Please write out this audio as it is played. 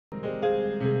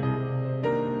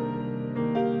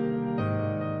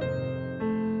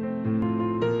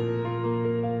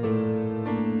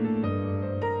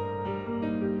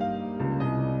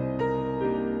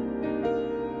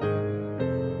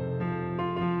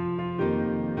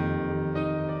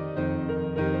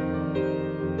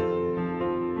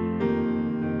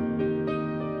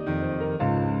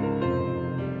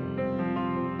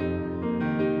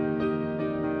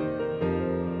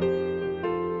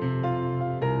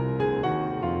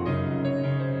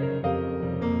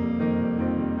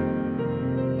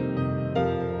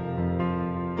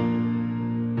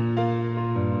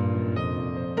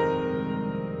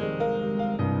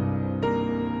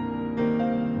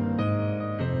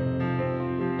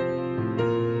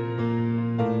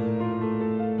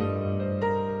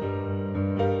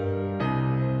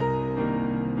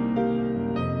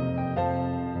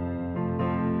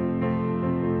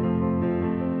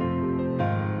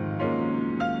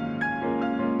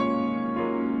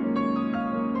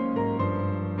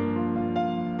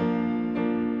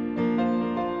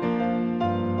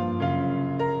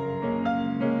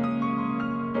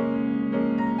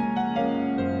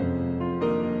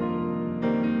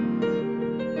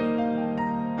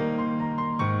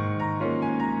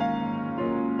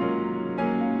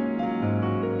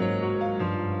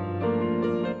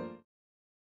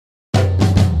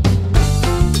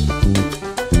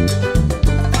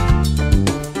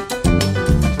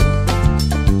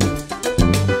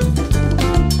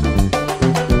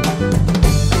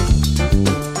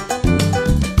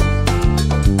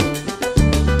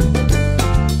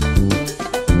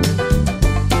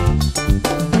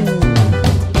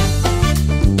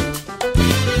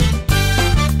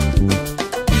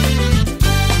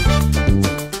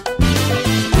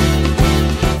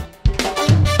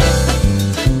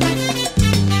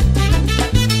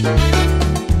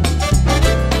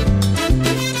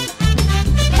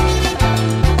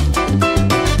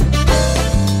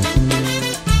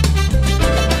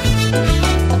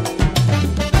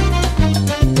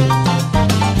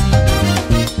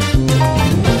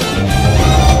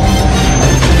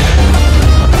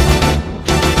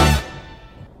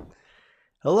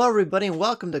Hello, everybody, and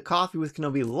welcome to Coffee with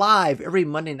Kenobi live every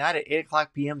Monday night at 8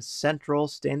 o'clock p.m. Central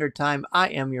Standard Time. I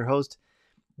am your host,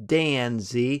 Dan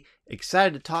Z.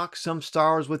 Excited to talk some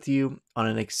Star Wars with you on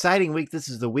an exciting week. This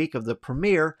is the week of the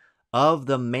premiere of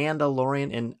The Mandalorian,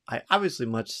 and I obviously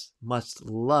must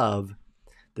love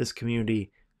this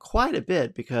community quite a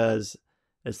bit because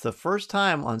it's the first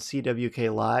time on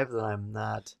CWK Live that I'm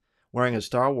not wearing a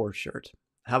Star Wars shirt.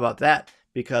 How about that?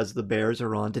 Because the Bears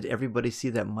are on. Did everybody see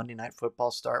that Monday Night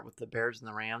Football start with the Bears and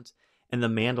the Rams and the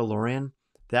Mandalorian?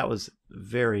 That was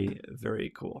very,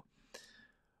 very cool.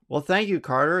 Well, thank you,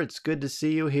 Carter. It's good to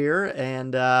see you here.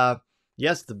 And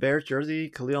yes, the Bears jersey,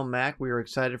 Khalil Mack. We are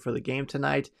excited for the game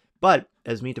tonight. But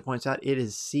as Mita points out, it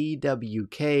is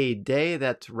CWK Day.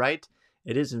 That's right.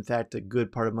 It is, in fact, a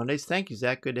good part of Mondays. Thank you,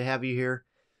 Zach. Good to have you here.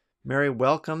 Mary,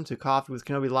 welcome to Coffee with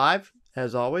Kenobi Live,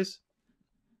 as always.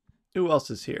 Who else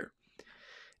is here?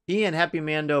 Ian, happy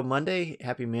Mando Monday.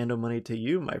 Happy Mando Monday to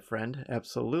you, my friend.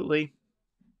 Absolutely.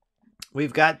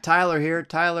 We've got Tyler here.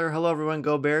 Tyler, hello, everyone.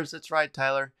 Go Bears. That's right,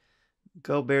 Tyler.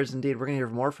 Go Bears indeed. We're going to hear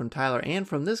more from Tyler and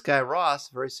from this guy, Ross.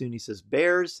 Very soon he says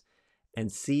Bears and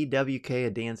CWK,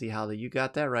 a Danzy holiday. You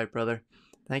got that right, brother.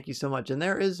 Thank you so much. And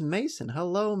there is Mason.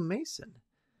 Hello, Mason.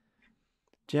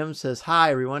 Jim says,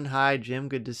 hi, everyone. Hi, Jim.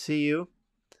 Good to see you.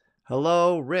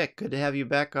 Hello, Rick. Good to have you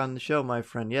back on the show, my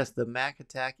friend. Yes, the Mac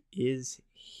attack is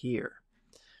here.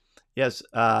 Yes,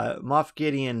 Moff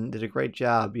Gideon did a great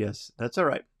job. Yes, that's all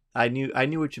right. I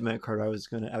knew what you meant, Carter. I was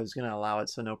gonna allow it,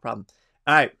 so no problem.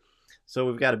 All right. So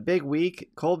we've got a big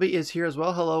week. Colby is here as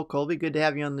well. Hello, Colby. Good to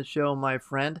have you on the show, my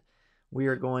friend. We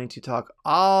are going to talk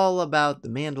all about The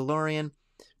Mandalorian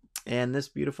and this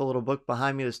beautiful little book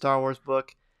behind me, the Star Wars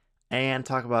book, and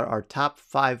talk about our top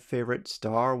 5 favorite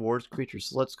Star Wars creatures.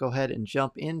 So let's go ahead and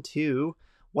jump into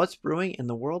what's brewing in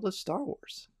the world of Star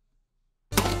Wars.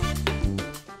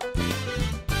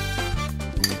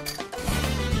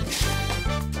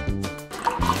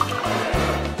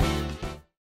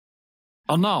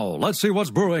 And now, let's see what's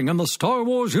brewing in the Star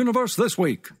Wars universe this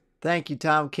week. Thank you,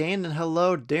 Tom Kane, and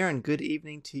hello, Darren. Good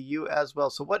evening to you as well.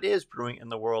 So what is brewing in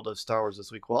the world of Star Wars this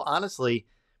week? Well, honestly,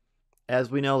 as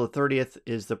we know, the 30th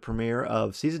is the premiere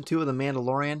of Season 2 of The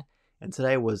Mandalorian, and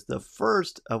today was the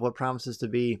first of what promises to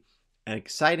be an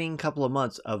exciting couple of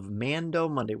months of Mando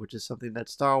Monday, which is something that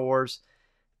Star Wars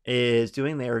is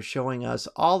doing. They are showing us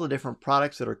all the different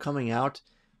products that are coming out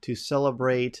to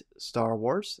celebrate Star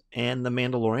Wars and The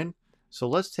Mandalorian. So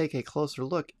let's take a closer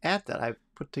look at that. I've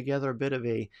put together a bit of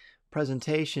a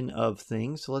presentation of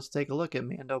things. So let's take a look at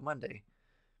Mando Monday.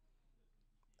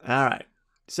 All right.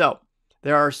 So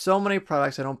there are so many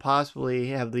products. I don't possibly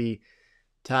have the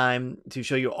time to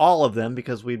show you all of them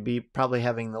because we'd be probably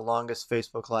having the longest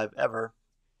Facebook Live ever.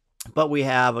 But we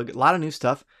have a lot of new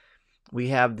stuff. We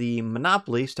have the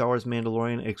Monopoly Star Wars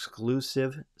Mandalorian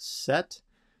exclusive set.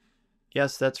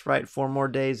 Yes, that's right. 4 more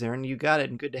days, Aaron. You got it.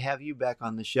 And good to have you back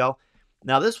on the show.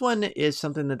 Now, this one is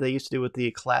something that they used to do with the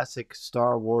classic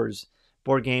Star Wars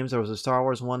board games. There was a Star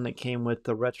Wars one that came with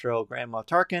the retro Grand Moff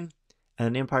Tarkin, and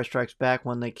an Empire Strikes Back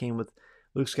one that came with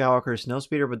Luke Skywalker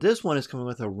Snowspeeder. But this one is coming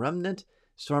with a Remnant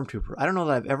Stormtrooper. I don't know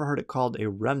that I've ever heard it called a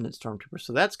Remnant Stormtrooper,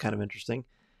 so that's kind of interesting.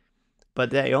 But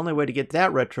the only way to get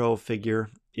that retro figure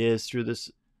is through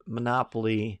this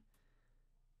Monopoly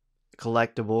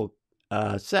collectible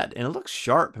set. And it looks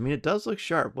sharp. I mean, it does look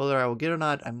sharp. Whether I will get it or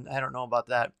not, I don't know about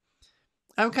that.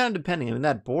 I'm kind of depending. I mean,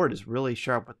 that board is really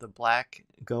sharp with the black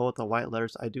go with the white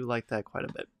letters. I do like that quite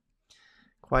a bit.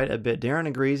 Quite a bit. Darren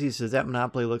agrees. He says that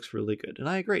Monopoly looks really good. And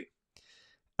I agree.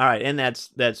 All right. And that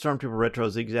Stormtrooper Retro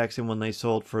is the exact same one they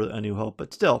sold for A New Hope.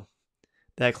 But still,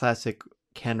 that classic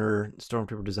Kenner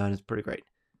Stormtrooper design is pretty great.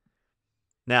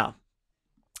 Now,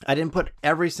 I didn't put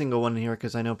every single one in here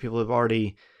because I know people have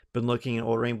already been looking and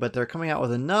ordering. But they're coming out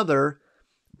with another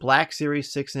Black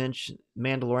Series 6-inch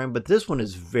Mandalorian, but this one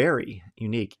is very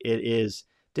unique. It is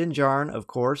Din Djarin, of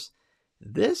course.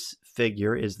 This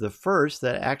figure is the first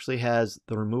that actually has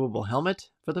the removable helmet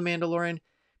for the Mandalorian,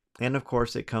 and of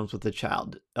course it comes with the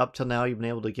child. Up till now, you've been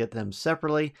able to get them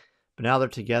separately, but now they're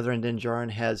together, and Din Djarin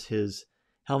has his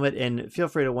helmet. And feel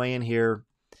free to weigh in here,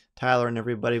 Tyler and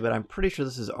everybody, but I'm pretty sure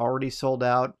this is already sold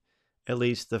out, at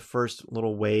least the first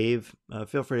little wave.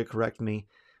 Feel free to correct me,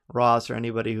 Ross, or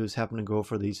anybody who's happened to go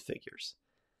for these figures.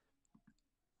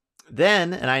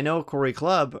 Then, and I know Corey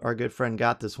Clubb, our good friend,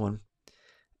 got this one.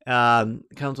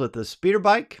 Comes with the speeder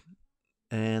bike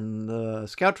and the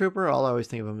scout trooper. All I always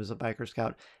think of him as a biker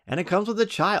scout. And it comes with a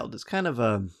child. It's kind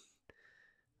of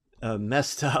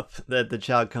messed up that the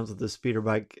child comes with the speeder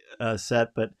bike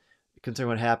set, but considering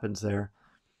what happens there.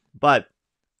 But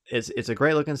it's a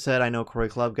great looking set. I know Corey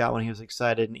Club got one. He was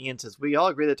excited. And Ian says, we all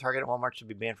agree that Target and Walmart should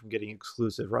be banned from getting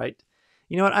exclusive, right?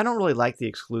 You know what? I don't really like the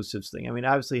exclusives thing. I mean,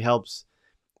 obviously helps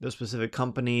those specific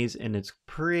companies, and it's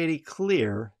pretty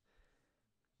clear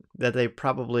that they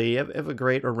probably have a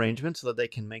great arrangement so that they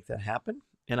can make that happen.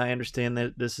 And I understand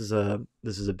that this is a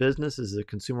business, this is a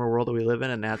consumer world that we live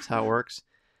in, and that's how it works.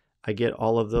 I get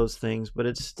all of those things, but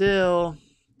it's still,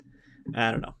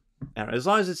 I don't know. As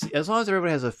long as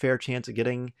everybody has a fair chance of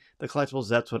getting the collectibles,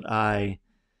 that's what I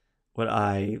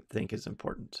think is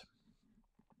important.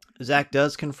 Zach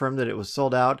does confirm that it was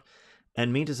sold out,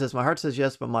 and Minta says, my heart says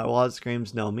yes, but my wallet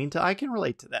screams no. Minta, I can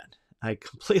relate to that. I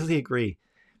completely agree.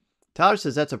 Tyler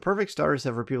says that's a perfect starter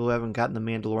set for people who haven't gotten the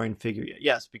Mandalorian figure yet.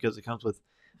 Yes, because it comes with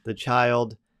the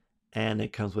child and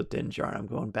it comes with Din Djarin. I'm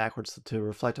going backwards to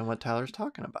reflect on what Tyler's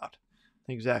talking about.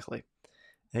 Exactly.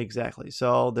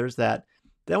 So there's that.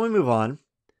 Then we move on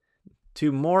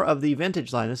to more of the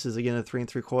vintage line. This is again a 3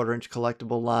 3/4 inch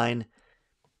collectible line,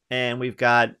 and we've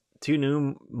got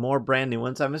two more brand new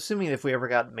ones. I'm assuming if we ever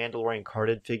got Mandalorian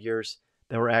carded figures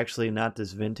that were actually not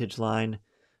this vintage line,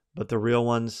 but the real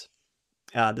ones,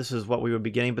 this is what we would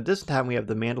be getting. But this time we have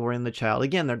the Mandalorian and the child.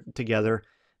 Again, they're together.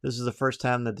 This is the first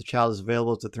time that the child is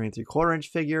available. It's a 3 3/4 inch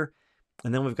figure.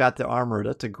 And then we've got the armor.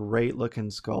 That's a great looking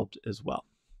sculpt as well.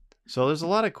 So there's a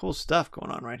lot of cool stuff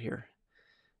going on right here,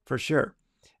 for sure.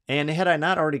 And had I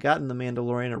not already gotten the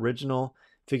Mandalorian original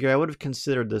figure, I would have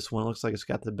considered this one. It looks like it's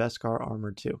got the Beskar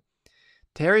armor too.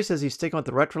 Terry says he's sticking with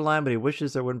the retro line, but he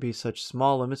wishes there wouldn't be such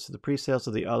small limits to the pre-sales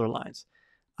of the other lines.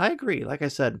 I agree. Like I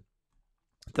said,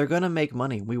 they're going to make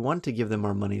money. We want to give them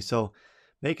our money, so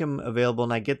make them available.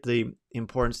 And I get the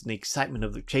importance and the excitement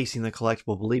of chasing the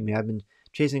collectible. Believe me, I've been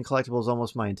chasing collectibles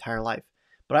almost my entire life,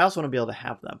 but I also want to be able to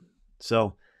have them.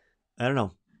 So I don't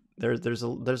know. There's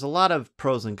a lot of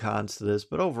pros and cons to this,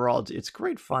 but overall it's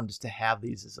great fun just to have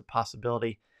these as a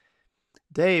possibility.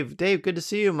 Dave, good to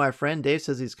see you, my friend. Dave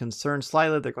says he's concerned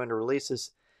slightly they're going to release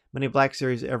this many Black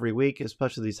Series every week,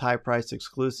 especially these high-priced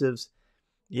exclusives.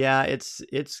 Yeah, it's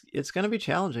going to be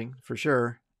challenging for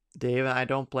sure, Dave. I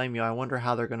don't blame you. I wonder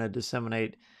how they're going to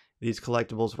disseminate these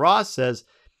collectibles. Ross says,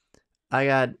 I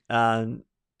got, I'm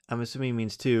assuming he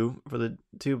means 2 for the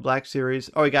 2 Black Series.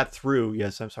 Oh, he got through.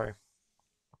 Yes, I'm sorry.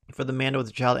 For the Mando with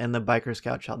the child and the Biker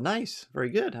Scout child. Nice. Very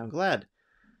good. I'm glad.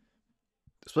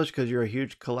 Especially because you're a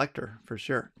huge collector, for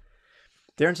sure.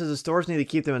 Darren says the stores need to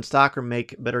keep them in stock or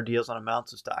make better deals on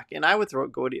amounts of stock. And I would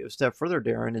go a step further,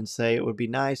 Darren, and say it would be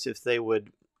nice if they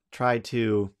would try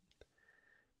to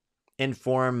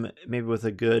inform, maybe with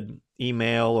a good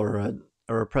email or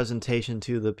a presentation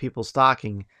to the people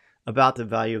stocking about the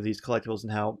value of these collectibles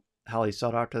and how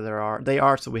sought after they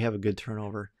are, so we have a good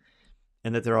turnover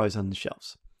and that they're always on the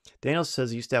shelves. Daniel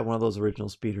says he used to have one of those original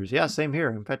speeders. Yeah, same here.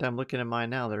 In fact, I'm looking at mine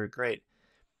now. They're great.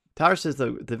 Tyler says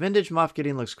the vintage Moff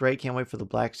Gideon looks great. Can't wait for the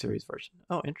Black Series version.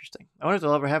 Oh, interesting. I wonder if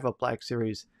they'll ever have a Black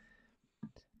Series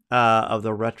of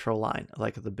the retro line,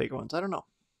 like the big ones. I don't know.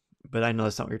 But I know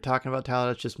that's not what you're talking about, Tyler.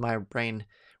 That's just my brain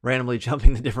randomly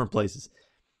jumping to different places.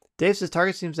 Dave says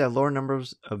Target seems to have lower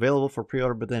numbers available for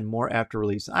pre-order, but then more after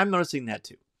release. I'm noticing that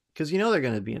too. Because you know they're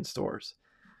going to be in stores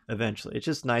eventually. It's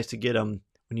just nice to get them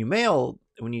when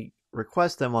you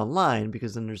request them online,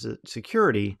 because then there's a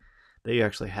security that you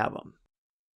actually have them.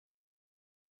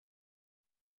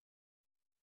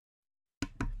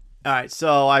 All right,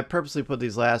 so I purposely put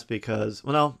these last because,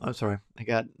 well, no, I'm sorry. I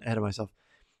got ahead of myself.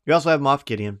 We also have Moff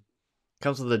Gideon.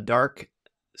 Comes with a dark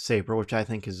saber, which I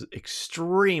think is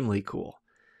extremely cool.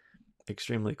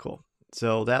 Extremely cool.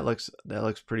 So that looks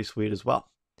pretty sweet as well.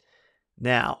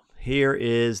 Now, here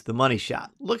is the money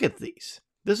shot. Look at these.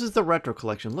 This is the retro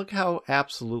collection. Look how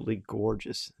absolutely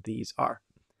gorgeous these are.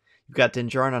 You've got Din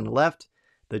Djarin on the left,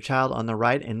 the child on the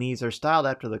right, and these are styled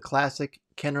after the classic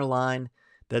Kenner line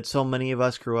that so many of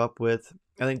us grew up with.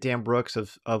 I think Dan Brooks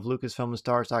of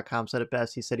LucasFilmandStars.com said it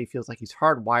best. He said he feels like he's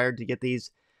hardwired to get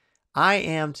these. I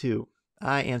am too.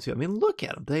 I mean, look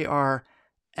at them. They are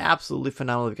absolutely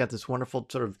phenomenal. They've got this wonderful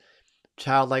sort of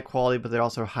childlike quality, but they're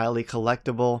also highly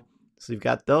collectible. So you've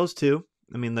got those two.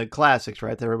 I mean, the classics,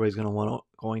 right? That everybody's going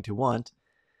to want.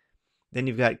 Then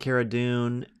you've got Cara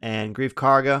Dune and Grief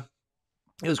Karga.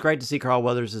 It was great to see Carl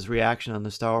Weathers' reaction on the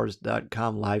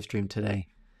StarWars.com live stream today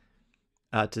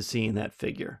to seeing that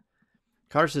figure.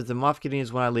 Carter says the Moff Gideon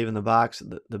is one I leave in the box.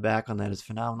 The back on that is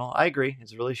phenomenal. I agree.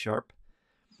 It's really sharp.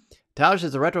 Tyler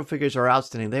says the retro figures are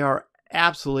outstanding. They are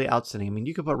absolutely outstanding. I mean,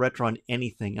 you could put retro on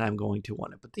anything, and I'm going to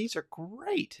want it. But these are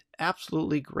great.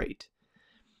 Absolutely great.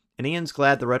 And Ian's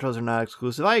glad the retros are not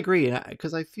exclusive. I agree,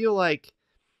 because I feel like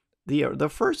the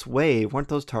first wave weren't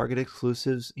those Target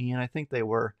exclusives, Ian. I think they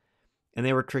were, and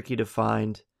they were tricky to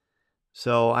find.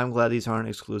 So I'm glad these aren't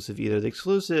exclusive either. The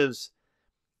exclusives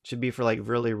should be for like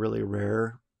really, really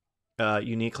rare,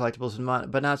 unique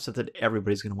collectibles, but not stuff that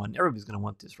everybody's going to want. Everybody's going to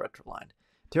want this retro line.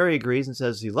 Terry agrees and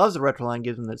says he loves the retro line,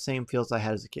 gives him that same feels I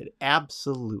had as a kid.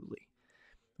 Absolutely.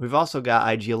 We've also got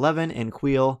IG-11 and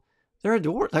Queel. They're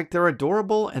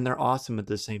adorable and they're awesome at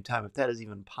the same time, if that is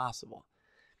even possible.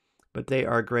 But they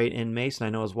are great. And Mason, I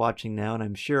know, is watching now, and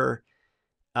I'm sure,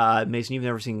 Mason, you've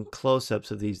never seen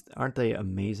close-ups of these. Aren't they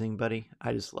amazing, buddy?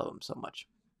 I just love them so much.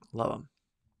 Love them.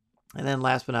 And then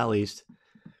last but not least,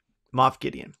 Moff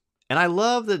Gideon. And I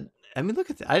love that. I mean, look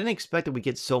at that. I didn't expect that we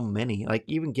get so many. Like,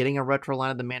 even getting a retro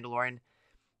line of The Mandalorian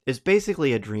is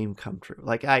basically a dream come true.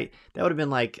 Like, that would have been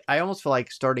like, I almost feel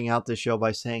like starting out this show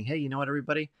by saying, hey, you know what,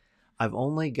 everybody? I've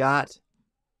only got,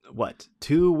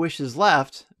 2 wishes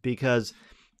left, because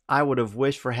I would have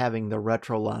wished for having the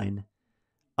retro line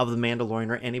of The Mandalorian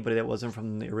or anybody that wasn't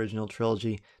from the original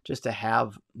trilogy, just to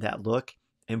have that look.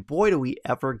 And boy, do we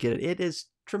ever get it. It is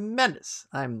tremendous.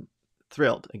 I'm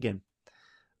thrilled. Again,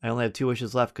 I only have 2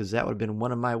 wishes left because that would have been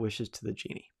one of my wishes to the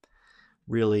genie.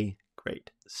 Really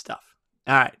great stuff.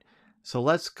 All right, so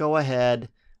let's go ahead.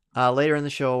 Later in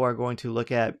the show, we're going to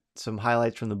look at some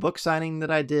highlights from the book signing that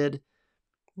I did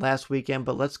last weekend,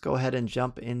 but let's go ahead and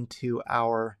jump into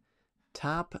our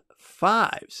top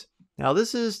 5s. Now,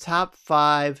 this is top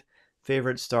 5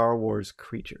 favorite Star Wars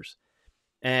creatures.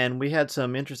 And we had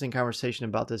some interesting conversation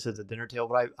about this at the dinner table,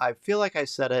 but I feel like I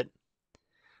said it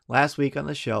last week on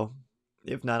the show.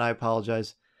 If not, I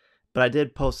apologize. But I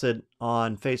did post it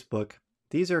on Facebook.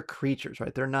 These are creatures,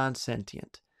 right? They're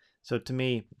non-sentient. So to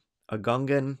me, a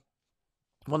Gungan,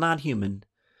 well, not human,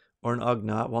 or an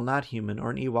Ugnaught, well, not human, or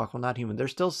an Ewok, well, not human. They're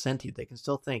still sentient. They can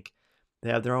still think. They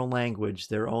have their own language,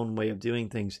 their own way of doing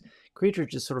things.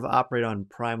 Creatures just sort of operate on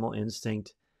primal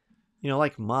instinct,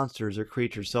 like monsters or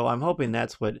creatures. So I'm hoping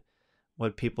that's what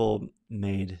people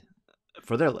made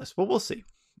for their list. But we'll see.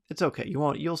 It's okay.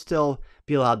 You'll still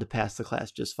be allowed to pass the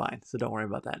class just fine. So don't worry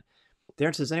about that.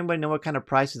 Darren says, anybody know what kind of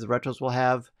prices the retros will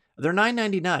have? They're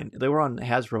 $9.99. They were on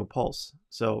Hasbro Pulse.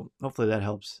 So hopefully that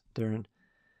helps, Darren.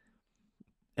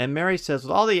 And Mary says,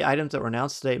 with all the items that were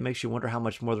announced today, it makes you wonder how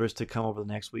much more there is to come over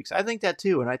the next weeks. I think that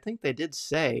too. And I think they did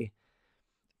say,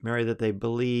 Mary, that they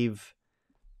believe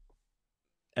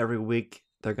every week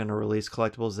they're going to release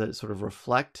collectibles that sort of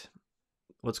reflect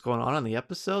what's going on in the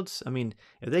episodes. I mean,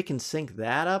 if they can sync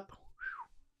that up,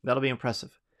 that'll be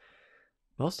impressive.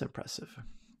 Most impressive.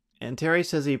 And Terry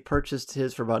says he purchased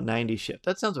his for about 90 shipped.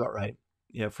 That sounds about right.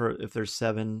 Yeah, for if there's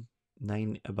 9,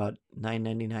 about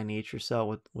 $9.99 each or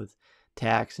so with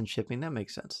tax and shipping, that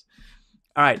makes sense.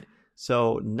 All right,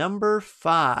 so number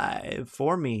 5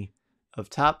 for me of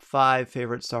top 5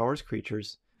 favorite Star Wars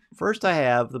creatures. First, I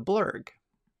have the Blurg.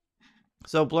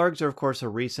 So Blurgs are, of course, a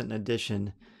recent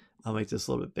addition. I'll make this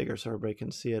a little bit bigger so everybody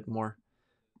can see it more.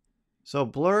 So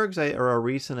Blurgs are a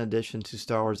recent addition to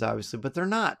Star Wars, obviously, but they're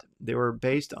not. They were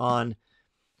based on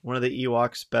one of the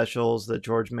Ewok specials that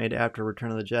George made after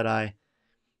Return of the Jedi.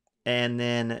 And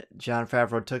then Jon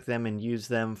Favreau took them and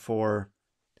used them for,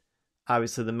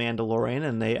 obviously, The Mandalorian.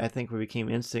 And I think we became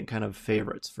instant kind of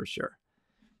favorites for sure.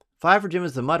 5 for Jim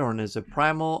is the Mudhorn. Is a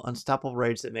primal, unstoppable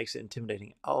rage that makes it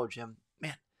intimidating. Oh, Jim,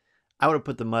 man. I would have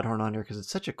put the Mudhorn on here because it's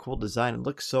such a cool design. It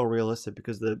looks so realistic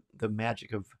because the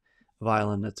magic of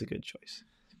Island. That's a good choice.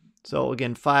 So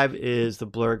again, 5 is the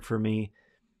Blurg for me.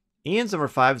 Ian's number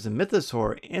 5 is the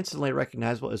Mythosaur, instantly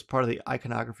recognizable as part of the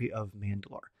iconography of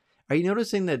Mandalore. Are you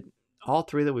noticing that all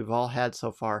 3 that we've all had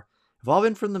so far have all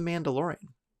been from the Mandalorian?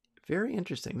 Very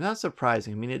interesting. Not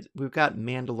surprising. I mean, we've got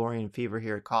Mandalorian fever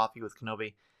here at Coffee with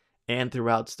Kenobi and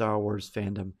throughout Star Wars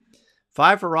fandom.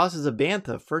 5 for Ross is a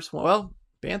Bantha. First one, well,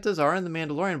 Banthas are in the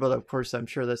Mandalorian, but of course I'm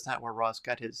sure that's not where Ross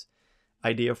got his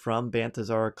idea from.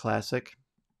 Banthas are a classic.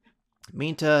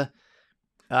 Minta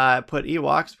put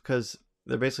Ewoks because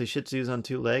they're basically Shih Tzus on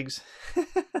 2 legs.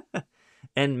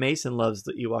 And Mason loves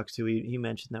the Ewoks too. He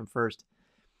mentioned them first.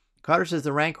 Carter says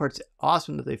the Rancor, it's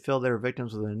awesome that they fill their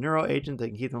victims with a neuro agent that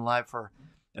can keep them alive for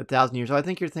 1,000 years. So I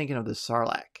think you're thinking of the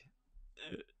Sarlacc,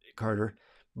 Carter.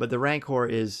 But the Rancor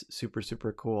is super,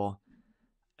 super cool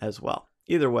as well.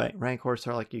 Either way, Rancor,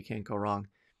 Sarlacc, you can't go wrong.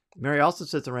 Mary also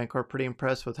says the Rancor, pretty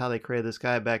impressed with how they created this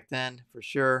guy back then, for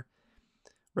sure.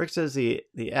 Rick says the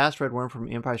asteroid worm from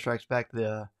Empire Strikes Back,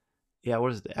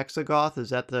 what is it, the Exogoth? Is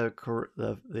that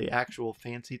the actual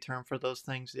fancy term for those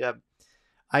things? Yeah,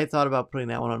 I thought about putting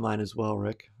that one on mine as well,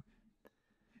 Rick.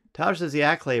 Tyler says the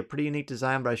Acklay, a pretty unique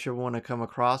design, but I sure want to come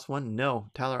across one.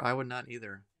 No, Tyler, I would not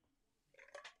either.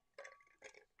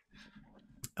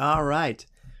 All right.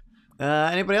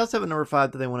 Anybody else have a number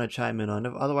 5 that they want to chime in on?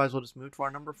 Otherwise, we'll just move to our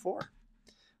number 4.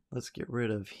 Let's get rid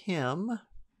of him.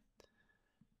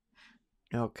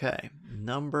 Okay,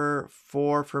 number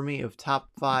 4 for me of top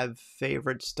 5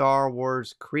 favorite Star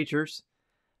Wars creatures.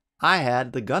 I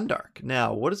had the Gundark.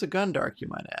 Now, what is a Gundark, you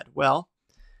might add? Well,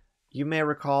 you may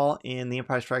recall in The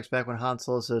Empire Strikes Back when Han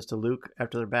Solo says to Luke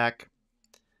after they're back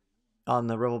on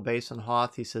the Rebel base on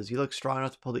Hoth, he says, "You look strong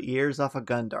enough to pull the ears off a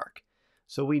Gundark."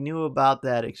 So we knew about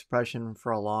that expression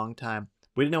for a long time.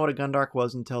 We didn't know what a Gundark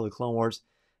was until the Clone Wars,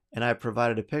 and I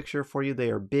provided a picture for you. They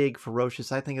are big,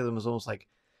 ferocious. I think of them as almost like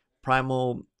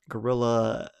primal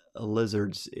gorilla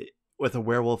lizards with a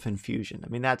werewolf infusion. I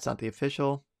mean, that's not the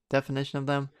official definition of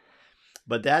them,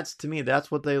 but that's, to me, that's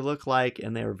what they look like,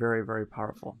 and they are very, very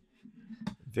powerful.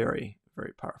 Very,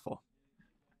 very powerful.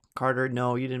 Carter,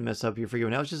 no, you didn't mess up. You're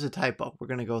forgiven. That was just a typo. We're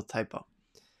going to go with typo.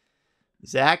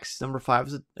 Zach's number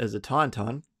 5 is a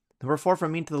Tauntaun. Number 4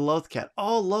 from me to the Lothcat.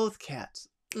 Oh, Lothcats.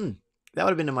 That would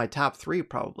have been in my top 3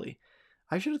 probably.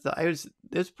 I should have thought it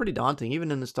was pretty daunting. Even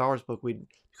in the Star Wars book, we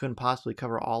couldn't possibly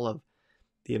cover all of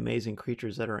the amazing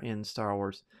creatures that are in Star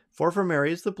Wars. 4 for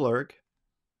Mary is the Blurg.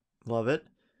 Love it.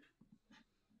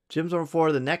 Jim's number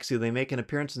 4, the Nexu. They make an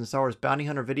appearance in the Star Wars Bounty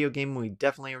Hunter video game, and we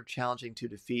definitely are challenging to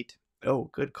defeat. Oh,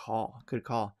 good call. Good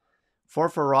call. 4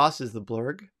 for Ross is the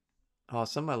Blurg.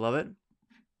 Awesome. I love it.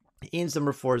 Ian's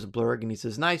number 4 is a Blurg, and he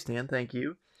says, "Nice, Dan. Thank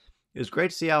you. It was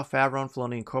great to see how Favreau and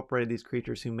Filoni incorporated these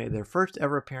creatures who made their first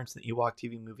ever appearance in the Ewok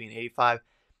TV movie in '85.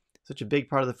 Such a big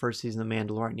part of the first season of The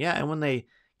Mandalorian." Yeah, and when they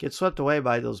get swept away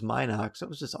by those Minocs, it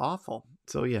was just awful.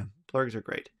 So yeah, Blurgs are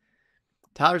great.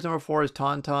 Tyler's number 4 is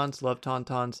Tauntauns. Love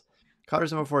Tauntauns.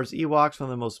 Carter's number 4 is Ewoks, one of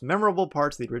the most memorable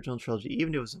parts of the original trilogy,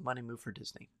 even if it was a money move for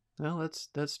Disney. Well,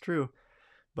 that's true.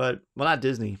 But, well, not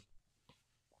Disney,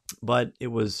 but it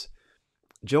was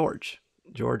George.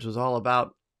 George was all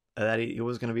about that. It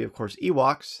was going to be, of course,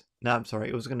 Ewoks. No, I'm sorry.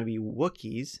 It was going to be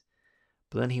Wookiees.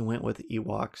 But then he went with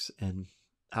Ewoks. And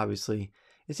obviously,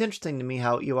 it's interesting to me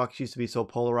how Ewoks used to be so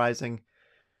polarizing.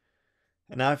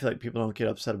 And now I feel like people don't get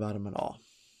upset about them at all.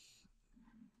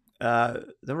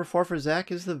 Number 4 for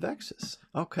Zach is the Vexus.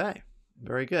 Okay.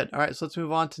 Very good. All right. So let's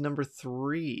move on to number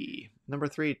 3. Number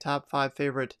 3, top 5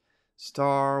 favorite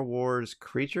Star Wars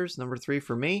creatures. Number 3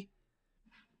 for me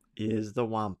is the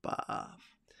Wampa.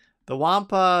 The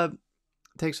Wampa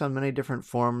takes on many different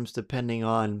forms depending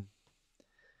on,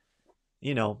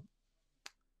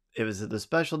 is it the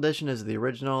special edition? Is it the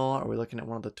original? Are we looking at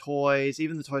one of the toys?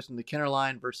 Even the toys from the Kenner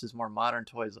line versus more modern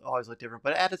toys always look different.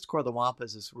 But at its core, the Wampa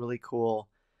is this really cool,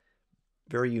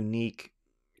 very unique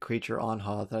creature on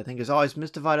Hoth that I think has always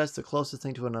mystified us. The closest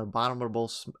thing to an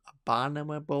abominable,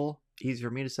 easy for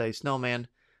me to say, snowman,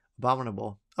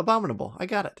 abominable. I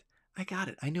got it.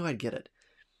 I knew I'd get it.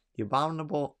 The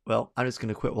abominable, well, I'm just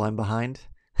going to quit while I'm behind.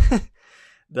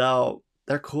 Though,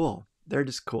 they're cool. They're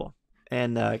just cool.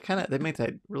 And they make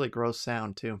that really gross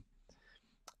sound, too.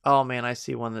 Oh, man, I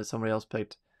see one that somebody else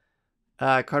picked.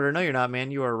 Carter, no, you're not,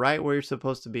 man. You are right where you're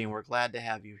supposed to be, and we're glad to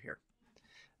have you here.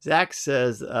 Zach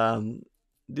says, do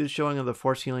the showing of the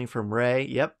Force healing from Rey.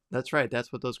 Yep, that's right.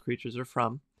 That's what those creatures are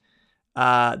from.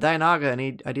 Dianaga,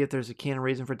 any idea if there's a canon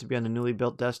reason for it to be on the newly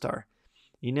built Death Star?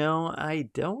 I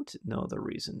don't know the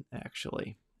reason,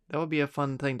 actually. That would be a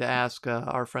fun thing to ask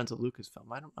our friends at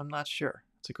Lucasfilm. I'm not sure.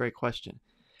 It's a great question.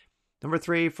 Number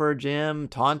 3 for Jim,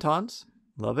 Tauntauns.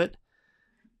 Love it.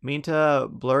 Minta,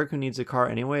 Blurg, who needs a car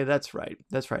anyway. That's right.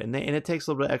 And it takes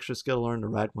a little bit of extra skill to learn to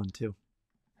ride one, too.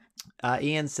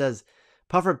 Ian says,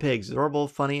 Puffer Pigs, adorable,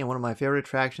 funny, and one of my favorite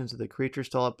attractions of the creature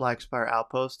stall at Black Spire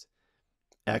Outpost.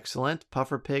 Excellent.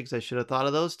 Puffer Pigs, I should have thought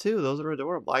of those, too. Those are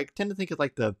adorable. I tend to think of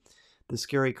like the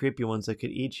scary, creepy ones that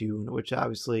could eat you, which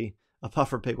obviously a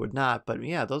Puffer Pig would not. But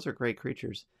yeah, those are great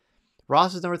creatures.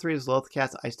 Ross's number 3 is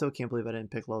Lothcats. I still can't believe I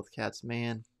didn't pick Lothcats.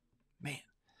 Man.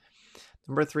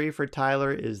 Number 3 for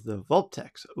Tyler is the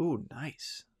Vulptex. Ooh,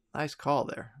 nice. Nice call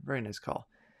there. Very nice call.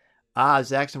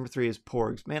 Zach's number 3 is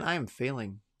Porgs. Man, I am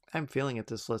failing. I'm failing at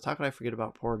this list. How could I forget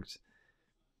about Porgs?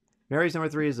 Mary's number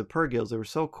 3 is the Purgils. They were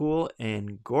so cool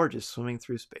and gorgeous swimming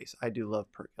through space. I do love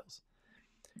Purgils.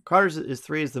 Carter's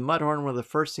 3 is the Mudhorn, one of the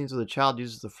first scenes where the child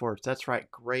uses the Force. That's right.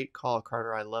 Great call,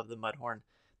 Carter. I love the Mudhorn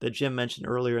that Jim mentioned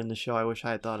earlier in the show. I wish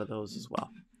I had thought of those as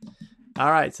well. All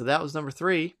right, so that was number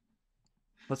 3.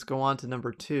 Let's go on to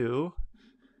number 2.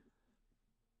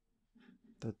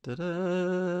 The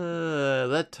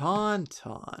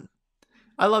Tauntaun.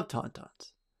 I love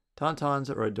Tauntauns. Tauntauns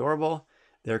are adorable.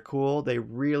 They're cool. They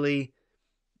really,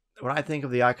 when I think of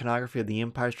the iconography of The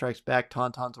Empire Strikes Back,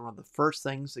 Tauntauns are one of the first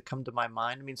things that come to my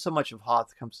mind. I mean, so much of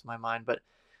Hoth comes to my mind, but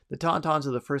the Tauntauns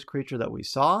are the first creature that we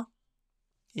saw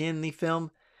in the film,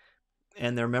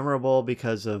 and they're memorable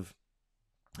because of,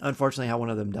 unfortunately, how one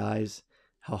of them dies,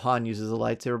 how Han uses a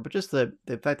lightsaber, but just the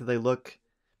fact that they look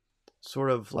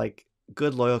sort of like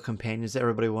good loyal companions that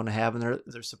everybody want to have, and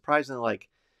they're surprisingly like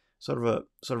sort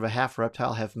of a half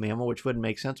reptile, half mammal, which wouldn't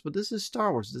make sense. But this is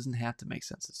Star Wars; it doesn't have to make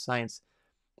sense. It's science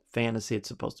fantasy. It's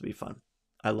supposed to be fun.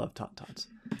 I love Tauntauns.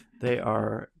 They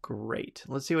are great.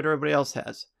 Let's see what everybody else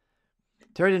has.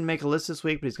 Terry didn't make a list this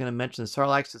week, but he's going to mention the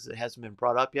Sarlacc since it hasn't been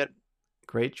brought up yet.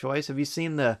 Great choice. Have you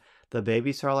seen the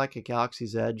baby Sarlacc at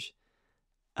Galaxy's Edge?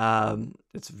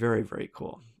 It's very, very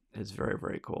cool. It's very,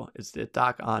 very cool. It's at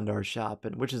Doc Ondar's shop,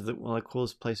 and which is one of the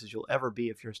coolest places you'll ever be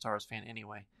if you're a Star Wars fan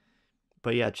anyway.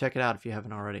 But yeah, check it out if you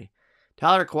haven't already.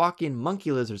 Tyler, Kowakian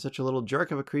monkey lizards, such a little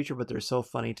jerk of a creature, but they're so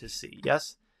funny to see.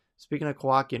 Yes, speaking of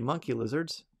Kowakian monkey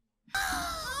lizards.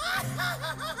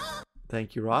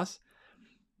 Thank you, Ross.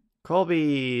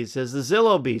 Colby says the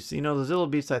Zillow Beast. You know, the Zillow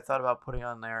Beast I thought about putting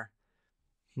on there.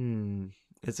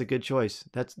 It's a good choice.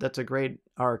 That's a great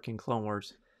arc in Clone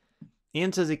Wars.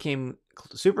 Ian says he came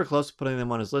super close to putting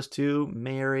them on his list too.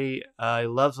 Mary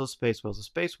loves those space whales. The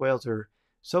space whales are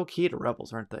so key to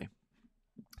Rebels, aren't they?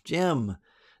 Jim,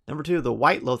 number 2, the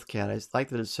white lothcat. I like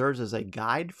that it serves as a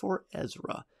guide for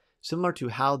Ezra, similar to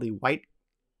how the white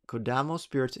Kodamo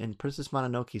spirits in Princess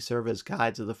Mononoke serve as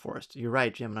guides of the forest. You're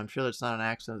right, Jim, and I'm sure that's not an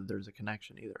accident that there's a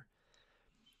connection either.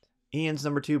 Ian's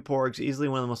number 2, Porgs, easily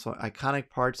one of the most iconic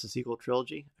parts of the sequel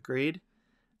trilogy. Agreed.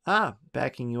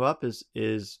 Backing you up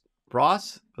is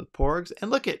Ross with Porgs,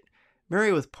 and look at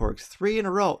Mary with Porgs, 3 in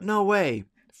a row. No way,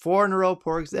 4 in a row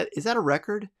Porgs. Is that a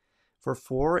record for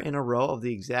 4 in a row of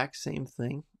the exact same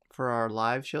thing for our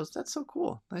live shows? That's so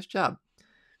cool. Nice job.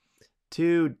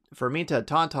 2, for me to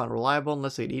Tauntaun, reliable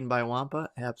unless they get eaten by a Wampa.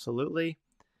 Absolutely.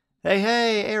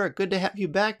 Hey, Eric, good to have you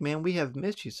back, man. We have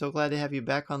missed you. So glad to have you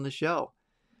back on the show.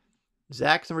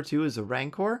 Zach's number 2 is the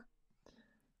Rancor.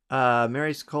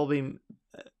 Mary says Colby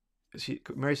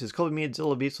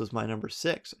Meadzilla Beast was my number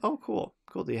 6. Oh, cool.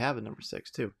 Cool that you have a number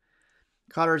 6 too.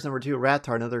 Cotter's number 2,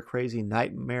 Rathar, another crazy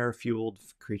nightmare-fueled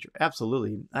creature.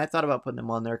 Absolutely. I thought about putting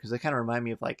them on there because they kind of remind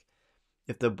me of like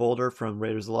if the boulder from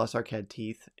Raiders of the Lost Ark had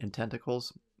teeth and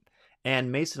tentacles.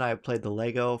 And Mason and I have played the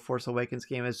Lego Force Awakens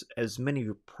game, as many of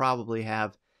you probably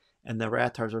have, and the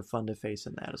Rathars are fun to face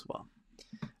in that as well.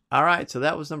 All right, so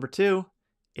that was number 2.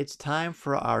 It's time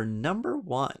for our number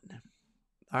 1.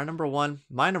 My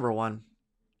number 1.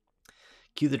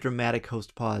 Cue the dramatic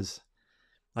host pause,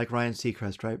 like Ryan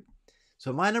Seacrest, right?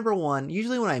 So my number 1,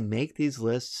 usually when I make these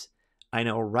lists, I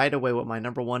know right away what my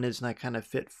number 1 is, and I kind of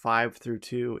fit 5 through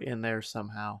 2 in there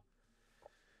somehow.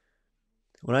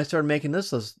 When I started making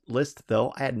this list,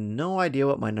 though, I had no idea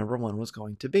what my number 1 was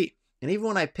going to be. And even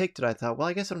when I picked it, I thought, well,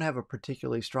 I guess I don't have a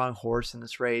particularly strong horse in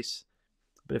this race.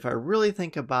 But if I really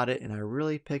think about it and I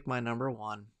really pick my number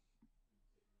 1,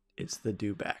 it's the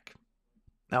Dewback.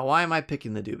 Now, why am I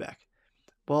picking the Dewback?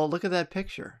 Well, look at that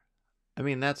picture. I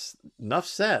mean, that's enough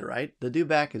said, right? The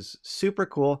Dewback is super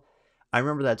cool. I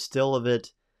remember that still of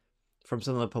it from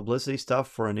some of the publicity stuff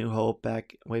for A New Hope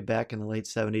way back in the late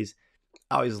 70s.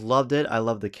 I always loved it. I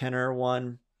love the Kenner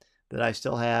one that I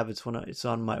still have. It's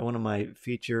on one of my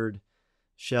featured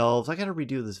shelves. I got to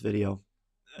redo this video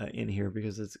in here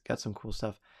because it's got some cool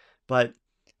stuff. But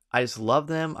I just love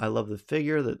them. I love the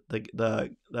figure,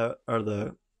 the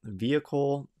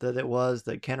vehicle that it was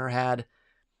that Kenner had.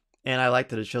 And I like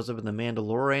that it shows up in The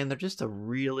Mandalorian. They're just a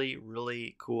really,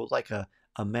 really cool, like a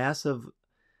massive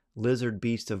lizard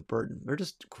beast of burden. They're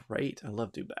just great. I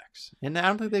love Dewbacks. And I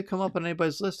don't think they've come up on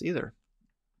anybody's list either.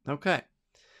 Okay.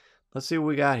 Let's see what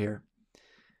we got here.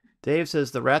 Dave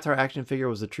says the Rathar action figure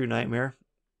was a true nightmare.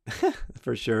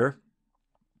 For sure.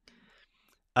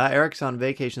 Eric's on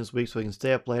vacation this week, so he can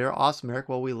stay up later. Awesome, Eric.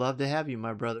 Well, we love to have you,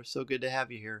 my brother. So good to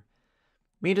have you here.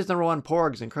 Mita's number 1,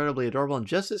 Porg's incredibly adorable and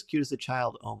just as cute as a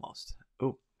child, almost.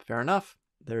 Oh, fair enough.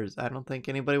 I don't think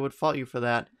anybody would fault you for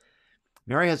that.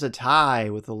 Mary has a tie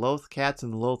with the Loth Cats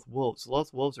and the Loth Wolves. The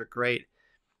Loth Wolves are great.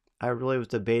 I really was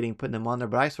debating putting them on there,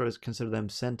 but I sort of consider them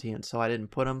sentient, so I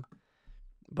didn't put them.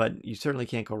 But you certainly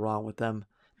can't go wrong with them.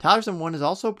 Tyler's number 1 is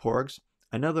also Porgs.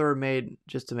 I know they were made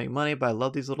just to make money, but I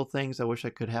love these little things. I wish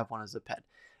I could have one as a pet.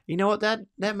 You know what? That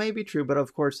may be true, but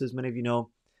of course, as many of you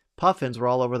know, puffins were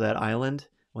all over that island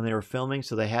when they were filming,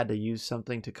 so they had to use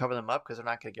something to cover them up because they're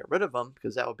not going to get rid of them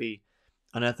because that would be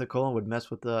unethical and would mess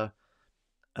with the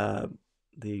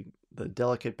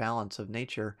delicate balance of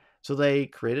nature. So they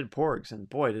created Porgs, and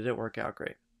boy, did it work out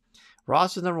great.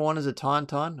 Ross's number 1 is a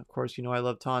Tauntaun. Of course, you know I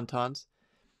love Tauntauns.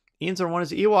 Ian's number 1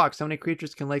 is Ewoks. How many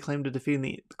creatures can lay claim to defeating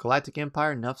the Galactic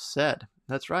Empire? Enough said.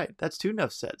 That's right. That's 2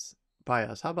 enough says by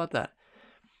us. How about that?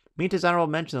 Mita's honorable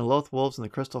mention, the Loth Wolves and the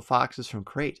Crystal Foxes from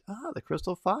Crate. The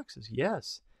Crystal Foxes,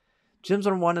 yes. Jim's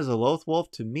number 1 is a Loth Wolf.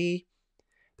 To me,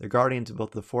 they're guardians of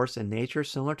both the Force and nature,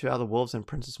 similar to how the wolves in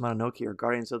Princess Mononoke are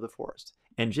guardians of the forest.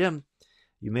 And Jim,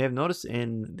 you may have noticed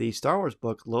in the Star Wars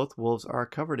book, Loth wolves are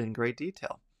covered in great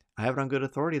detail. I have it on good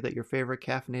authority that your favorite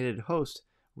caffeinated host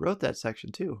wrote that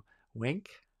section too. Wink.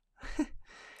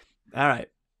 All right.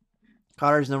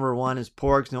 Cotter's number 1 is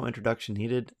Porgs, no introduction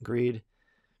needed. Agreed.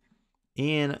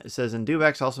 Ian says, and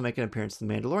Duvak's also making an appearance in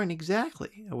The Mandalorian.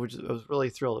 Exactly. I was really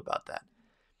thrilled about that.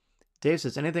 Dave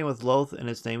says, anything with Loth in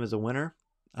its name is a winner.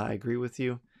 I agree with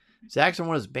you. Zach's on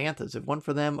one is Banthas. If one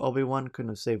for them, Obi-Wan couldn't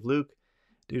have saved Luke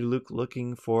due to Luke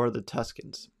looking for the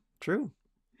Tuskens. True.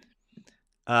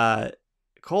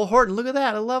 Cole Horton, look at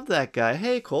that. I love that guy.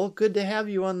 Hey, Cole, good to have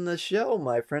you on the show,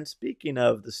 my friend. Speaking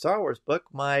of the Star Wars book,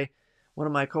 one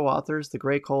of my co-authors, the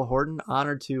great Cole Horton,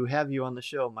 honored to have you on the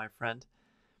show, my friend.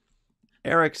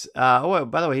 Eric's, by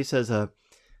the way, he says,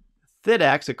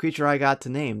 Thidax, a creature I got to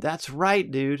name. That's right,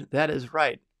 dude. That is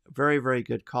right. Very, very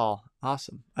good call.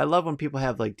 Awesome. I love when people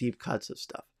have like deep cuts of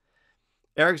stuff.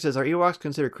 Eric says, are Ewoks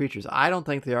considered creatures? I don't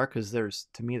think they are because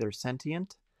to me they're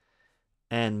sentient.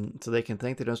 And so they can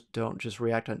think. They don't just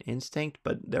react on instinct,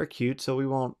 but they're cute, so we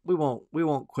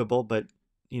won't quibble, but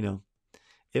you know,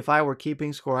 if I were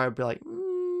keeping score, I would be like,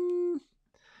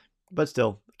 but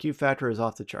still, the cute factor is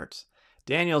off the charts.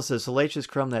 Daniel says, Salacious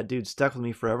Crumb, that dude stuck with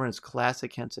me forever, and it's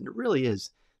classic Henson. It really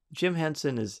is. Jim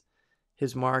Henson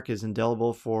his mark is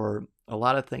indelible for a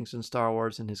lot of things in Star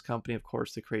Wars, and his company, of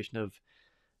course, the creation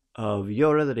of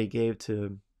Yoda that he gave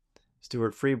to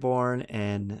Stuart Freeborn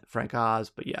and Frank Oz.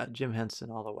 But yeah, Jim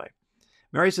Henson all the way.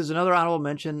 Mary says, another honorable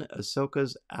mention,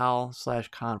 Ahsoka's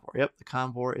Owl/Convor. Yep, the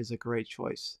Convor is a great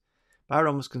choice. But I would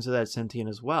almost consider that sentient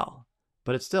as well.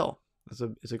 But it's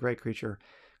a great creature.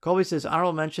 Colby says,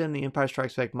 honorable mention, the Empire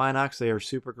Strikes Back Minox. They are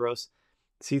super gross.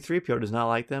 C-3PO does not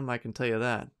like them. I can tell you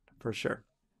that for sure.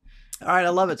 All right, I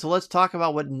love it. So let's talk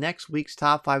about what next week's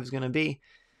top 5 is going to be.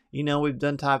 You know, we've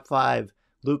done top 5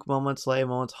 Luke moments, Leia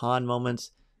moments, Han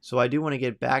moments. So I do want to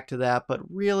get back to that. But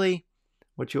really,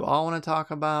 what you all want to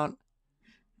talk about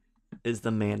is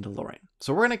The Mandalorian.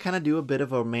 So we're going to kind of do a bit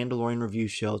of a Mandalorian review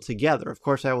show together. Of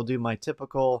course, I will do my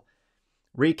typical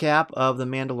recap of The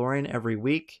Mandalorian every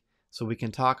week, so we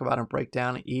can talk about and break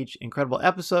down each incredible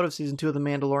episode of Season 2 of The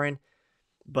Mandalorian.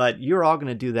 But you're all going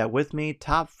to do that with me.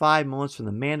 Top 5 moments from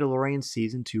The Mandalorian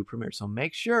Season 2 premiere. So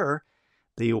make sure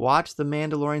that you watch The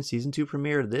Mandalorian Season 2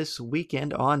 premiere this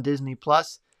weekend on Disney+,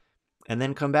 and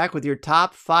then come back with your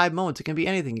top 5 moments. It can be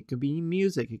anything. It can be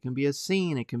music. It can be a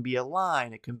scene. It can be a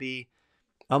line. It can be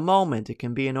a moment. It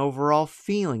can be an overall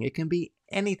feeling. It can be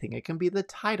anything. It can be the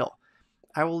title.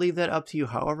 I will leave that up to you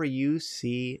however you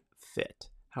see fit.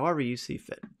 However you see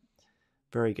fit.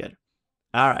 Very good.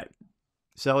 All right.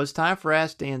 So it's time for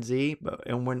Ask Dan Z.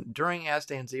 And during Ask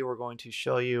Dan Z, we're going to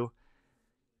show you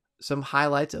some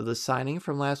highlights of the signing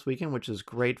from last weekend, which was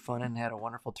great fun and had a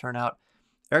wonderful turnout.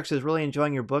 Eric says, really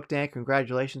enjoying your book, Dan.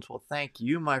 Congratulations. Well, thank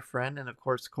you, my friend. And of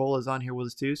course, Cole is on here with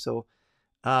us too. So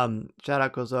shout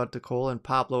out goes out to Cole and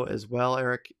Pablo as well.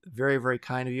 Eric, very, very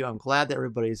kind of you. I'm glad that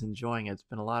everybody's enjoying it. It's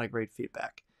been a lot of great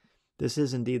feedback. This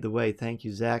is indeed the way. Thank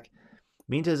you, Zach.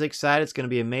 Minta is excited. It's going to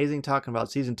be amazing talking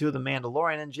about Season 2 of The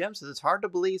Mandalorian. And Jim says, it's hard to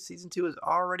believe Season 2 is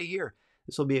already here.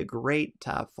 This will be a great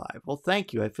top 5. Well,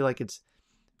 thank you. I feel like it's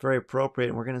very appropriate,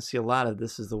 and we're going to see a lot of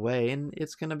This Is the Way. And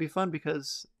it's going to be fun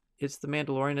because it's The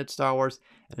Mandalorian, it's Star Wars,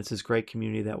 and it's this great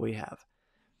community that we have.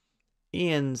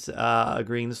 Ian's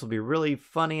agreeing this will be really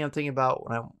funny. I'm thinking about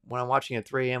when I'm watching at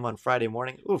 3 a.m. on Friday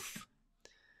morning. Oof.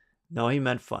 No, he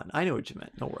meant fun. I knew what you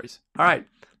meant. No worries. All right,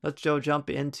 let's jump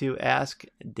into Ask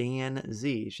Dan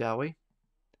Z, shall we?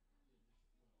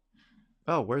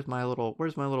 Oh, where's my little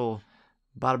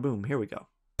bada boom? Here we go.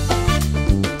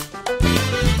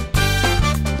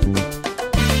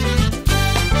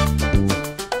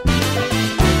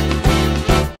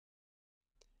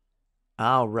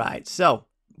 All right, so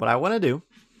what I want to do.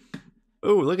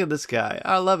 Ooh, look at this guy.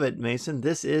 I love it, Mason.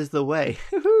 This is the way.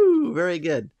 Woo-hoo, very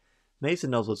good.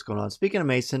 Mason knows what's going on. Speaking of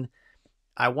Mason,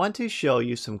 I want to show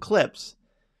you some clips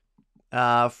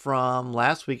from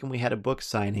last week, and we had a book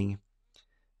signing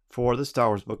for the Star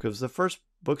Wars book. It was the first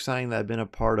book signing that I've been a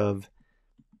part of,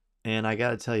 and I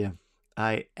got to tell you,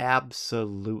 I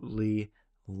absolutely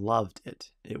loved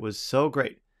it. It was so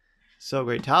great. So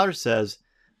great. Tyler says,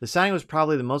 the signing was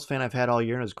probably the most fun I've had all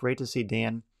year, and it was great to see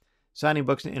Dan signing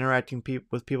books and interacting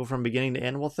with people from beginning to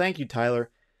end. Well, thank you, Tyler.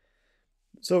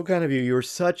 So kind of you. You were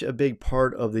such a big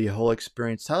part of the whole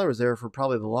experience. Tyler was there for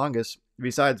probably the longest,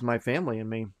 besides my family and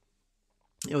me.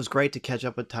 It was great to catch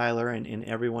up with Tyler and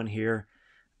everyone here.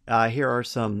 Here are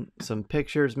some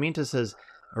pictures. Minta says,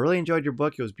 I really enjoyed your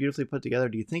book. It was beautifully put together.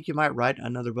 Do you think you might write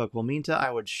another book? Well, Minta,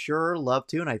 I would sure love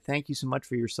to, and I thank you so much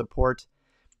for your support.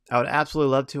 I would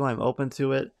absolutely love to. I'm open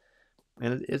to it.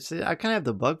 And I kind of have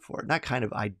the bug for it. Not kind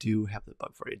of, I do have the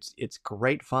bug for it. It's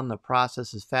great fun. The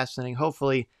process is fascinating.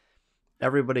 Hopefully,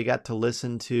 everybody got to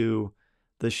listen to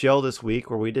the show this week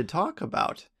where we did talk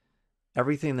about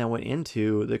everything that went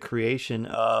into the creation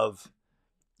of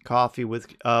Coffee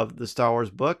with of the Star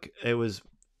Wars book. It was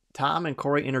Tom and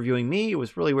Corey interviewing me. It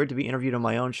was really weird to be interviewed on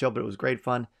my own show, but it was great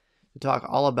fun to talk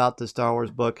all about the Star Wars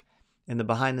book and the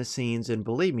behind the scenes. And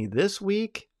believe me, this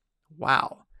week,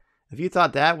 wow. If you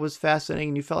thought that was fascinating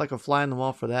and you felt like a fly on the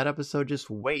wall for that episode, just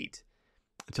wait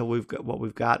until we've got what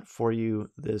we've got for you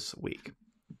this week.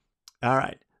 All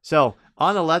right. So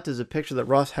on the left is a picture that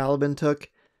Ross Halibin took,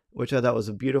 which I thought was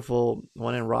a beautiful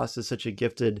one. And Ross is such a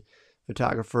gifted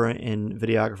photographer and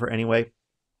videographer anyway.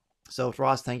 So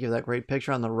Ross, thank you for that great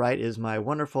picture. On the right is my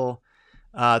wonderful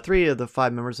 3 of the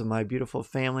 5 members of my beautiful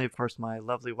family. Of course, my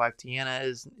lovely wife Tiana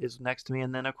is next to me.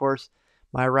 And then, of course,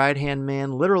 my right-hand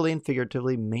man, literally and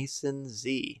figuratively, Mason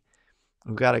Z.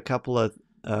 We've got a couple of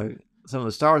some of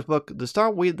the Star Wars book.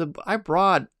 I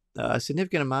brought a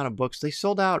significant amount of books. They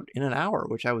sold out in an hour,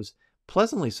 which I was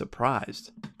pleasantly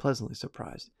surprised.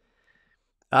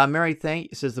 Mary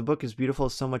says the book is beautiful.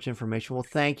 So much information. Well,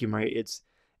 thank you, Mary.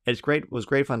 It's great. It was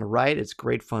great fun to write. It's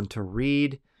great fun to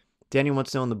read. Daniel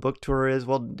wants to know when the book tour is.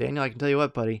 Well, Daniel, I can tell you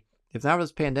what, buddy. If not for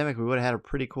this pandemic, we would have had a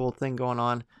pretty cool thing going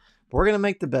on. But we're going to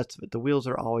make the best of it. The wheels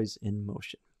are always in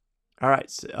motion. All right.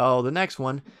 So, the next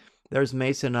one. There's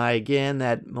Mason and I again.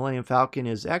 That Millennium Falcon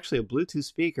is actually a Bluetooth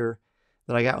speaker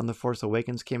that I got when The Force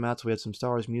Awakens came out. So we had some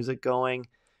Star Wars music going.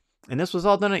 And this was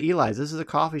all done at Eli's. This is a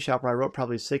coffee shop where I wrote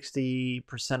probably 60%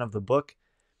 of the book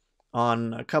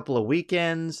on a couple of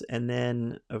weekends. And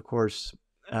then, of course,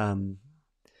 the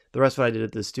rest of it I did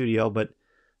at the studio, but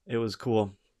it was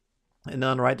cool. And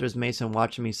on the right, there's Mason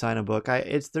watching me sign a book.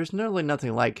 There's really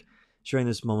nothing like sharing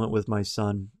this moment with my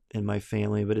son and my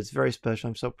family, but it's very special.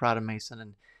 I'm so proud of Mason.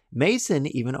 And Mason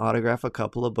even autographed a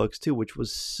couple of books too, which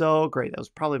was so great. That was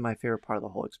probably my favorite part of the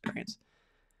whole experience.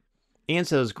 Ian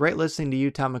says, it was great listening to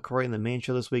you, Tom McCory, in the main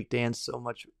show this week. Dan, so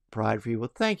much pride for you.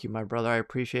 Well, thank you, my brother. I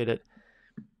appreciate it.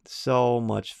 So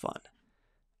much fun.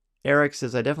 Eric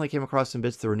says, I definitely came across some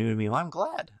bits that were new to me. Well, I'm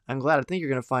glad. I think you're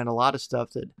going to find a lot of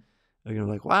stuff that are going to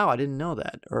be like, wow, I didn't know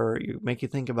that. Or make you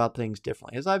think about things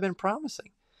differently, as I've been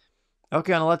promising.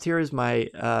 Okay, on the left here is my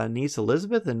niece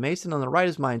Elizabeth, and Mason. On the right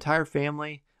is my entire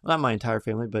family. Well, not my entire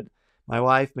family, but my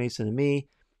wife, Mason, and me.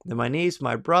 Then my niece,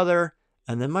 my brother,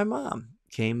 and then my mom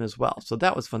came as well. So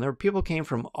that was fun. People came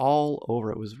from all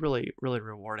over. It was really, really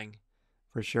rewarding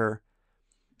for sure.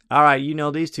 All right, you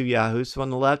know these two yahoos. So on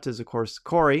the left is, of course,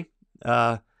 Corey,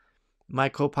 my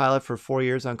co-pilot for 4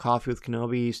 years on Coffee with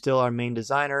Kenobi. He's still our main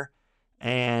designer,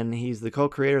 and he's the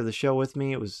co-creator of the show with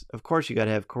me. It was, of course, you got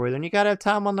to have Corey. Then you got to have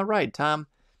Tom on the right. Tom,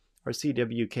 our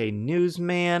CWK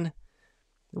newsman,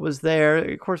 was there.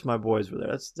 Of course, my boys were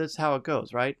there. That's how it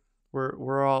goes, right?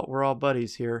 We're all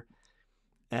buddies here.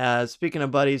 Speaking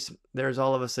of buddies, there's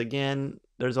all of us again.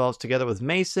 There's all of us together with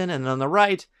Mason, and on the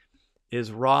right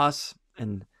is Ross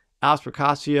and Alex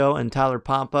Procasio and Tyler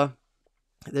Pompa.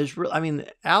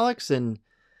 Alex and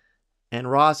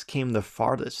Ross came the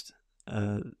farthest.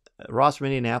 Ross from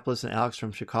Indianapolis and Alex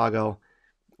from Chicago.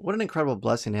 What an incredible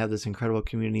blessing to have this incredible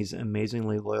community. These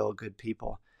amazingly loyal, good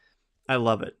people. I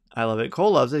love it.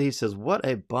 Cole loves it. He says, "What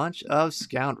a bunch of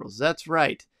scoundrels." That's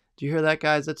right. Do you hear that,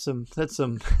 guys? That's some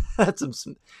some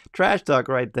trash talk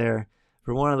right there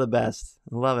for one of the best.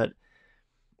 I love it.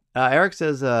 Eric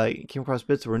says he came across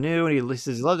bits that were new, and he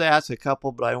says he'd love to ask a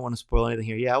couple, but I don't want to spoil anything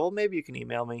here. Yeah, well, maybe you can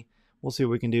email me. We'll see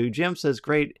what we can do. Jim says,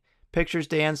 great pictures,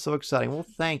 Dan. So exciting. Well,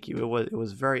 thank you. It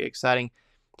was very exciting.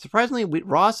 Surprisingly,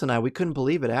 Ross and I, we couldn't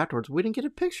believe it afterwards. We didn't get a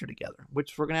picture together,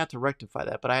 which we're going to have to rectify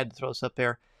that, but I had to throw this up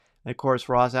there. And, of course,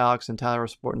 Ross, Alex, and Tyler are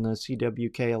sporting the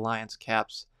CWK Alliance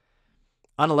caps.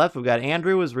 On the left, we've got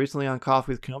Andrew, who was recently on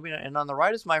Coffee with Kenobi, and on the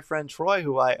right is my friend Troy,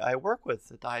 who I work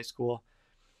with at the high school.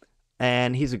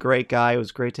 And he's a great guy. It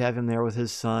was great to have him there with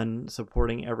his son,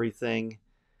 supporting everything.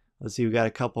 Let's see, we got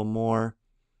a couple more.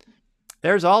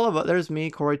 There's all of us. There's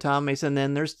me, Corey, Tom, Mason, and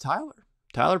then there's Tyler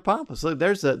Pompous. Look,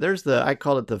 there's the I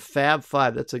call it the Fab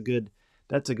Five. That's a good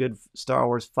Star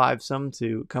Wars five-some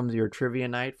to come to your trivia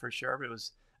night for sure. But it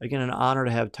was again an honor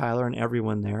to have Tyler and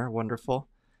everyone there. Wonderful,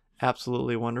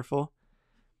 absolutely wonderful.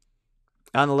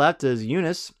 On the left is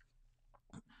Eunice.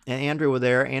 And Andrew was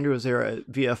there. Andrew was there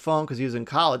via phone because he was in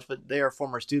college, but they are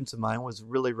former students of mine. It was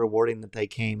really rewarding that they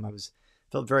came.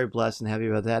 Felt very blessed and happy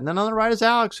about that. And then on the right is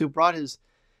Alex, who brought his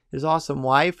awesome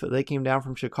wife. They came down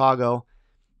from Chicago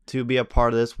to be a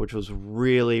part of this, which was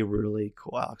really, really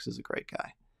cool. Alex is a great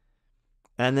guy.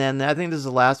 And then I think this is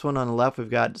the last one on the left. We've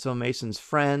got some of Mason's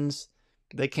friends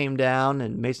they came down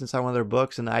and Mason signed one of their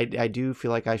books, and I do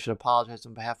feel like I should apologize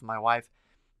on behalf of my wife.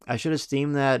 I should have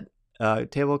steamed that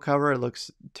table cover. It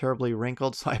looks terribly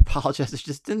wrinkled, so I apologize. I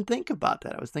just didn't think about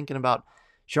that. I was thinking about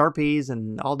Sharpies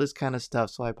and all this kind of stuff,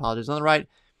 so I apologize. On the right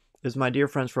is my dear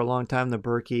friends for a long time, the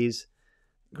Berkeys,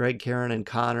 Greg, Karen, and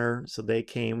Connor. So they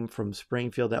came from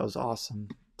Springfield. That was awesome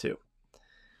too.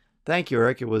 Thank you,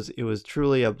 Eric. It was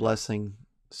truly a blessing.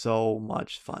 So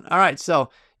much fun. All right, so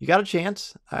you got a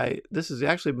chance. This has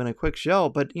actually been a quick show,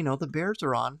 but the Bears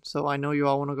are on, so I know you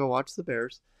all want to go watch the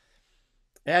Bears.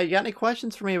 Yeah, you got any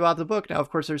questions for me about the book? Now, of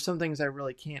course, there's some things I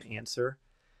really can't answer,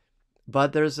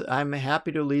 but I'm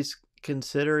happy to at least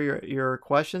consider your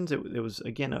questions. It was,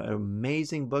 again, an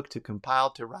amazing book to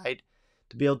compile, to write,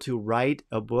 to be able to write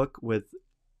a book with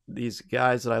these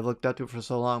guys that I've looked up to for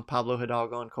so long. Pablo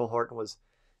Hidalgo and Cole Horton was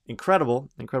incredible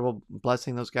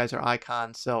blessing. Those guys are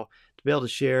icons. So to be able to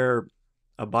share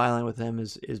a byline with them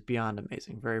is beyond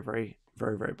amazing. Very, very,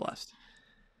 very, very blessed.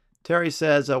 Terry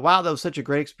says, wow, that was such a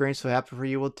great experience. So happy for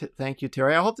you. Well, thank you,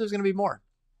 Terry. I hope there's going to be more.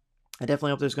 I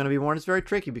definitely hope there's going to be more. And it's very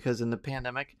tricky because in the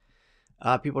pandemic,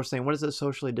 people are saying, what does a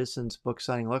socially distanced book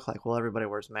signing look like? Well, everybody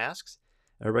wears masks.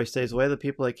 Everybody stays away. The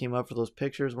people that came up for those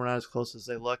pictures were not as close as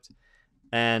they looked.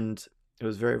 And it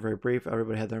was very, very brief.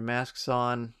 Everybody had their masks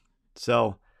on.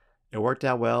 So it worked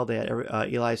out well. They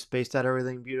had Eli spaced out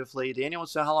everything beautifully. Daniel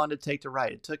wants to know how long did it take to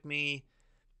write. It took me,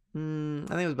 I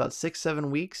think it was about 6-7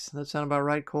 weeks. That sound about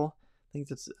right, Cole? I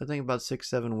think about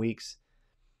 6-7 weeks.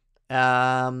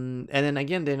 And then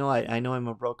again, Daniel, I know I'm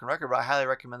a broken record, but I highly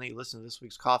recommend that you listen to this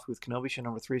week's Coffee with Kenobi show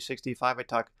number 365. I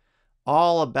talk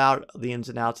all about the ins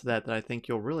and outs of that I think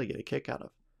you'll really get a kick out of.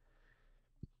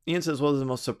 Ian says, what was the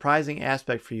most surprising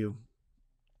aspect for you?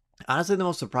 Honestly, the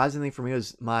most surprising thing for me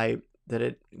was that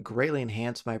it greatly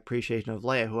enhanced my appreciation of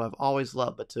Leia, who I've always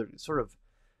loved, but to sort of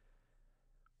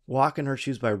walk in her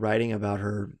shoes by writing about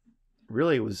her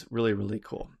really was really, really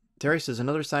cool. Terry says,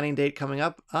 another signing date coming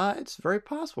up. It's very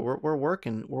possible. We're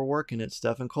working at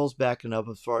stuff, and Cole's backing up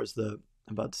as far as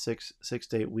about 6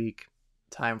 to 8 week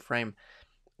time frame.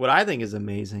 What I think is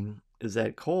amazing is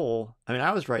that Cole,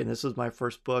 I was writing, this was my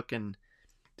first book and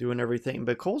doing everything,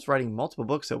 but Cole's writing multiple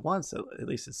books at once. At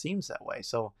least it seems that way.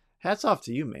 So hats off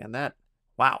to you, man.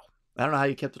 Wow. I don't know how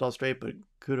you kept it all straight, but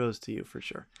kudos to you for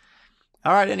sure.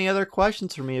 All right. Any other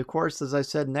questions for me? Of course, as I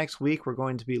said, next week, we're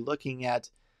going to be looking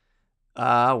at,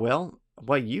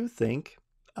 what you think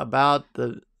about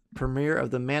the premiere of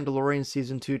the Mandalorian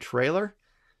Season 2 trailer.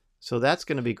 So that's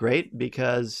going to be great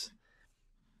because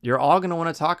you're all going to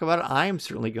want to talk about it. I'm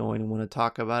certainly going to want to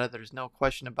talk about it. There's no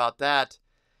question about that.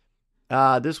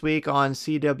 This week on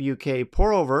CWK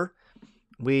Pour Over,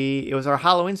 it was our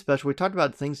Halloween special. We talked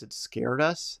about things that scared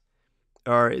us.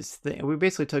 We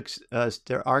basically took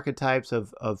archetypes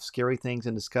of scary things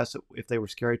and discussed if they were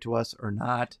scary to us or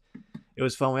not. It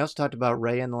was fun. We also talked about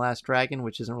Rey and the Last Dragon,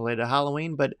 which isn't related to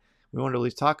Halloween, but we wanted to at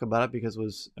least talk about it because it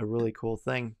was a really cool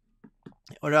thing.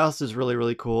 What else is really,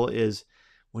 really cool is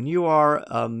when you are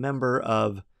a member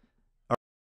of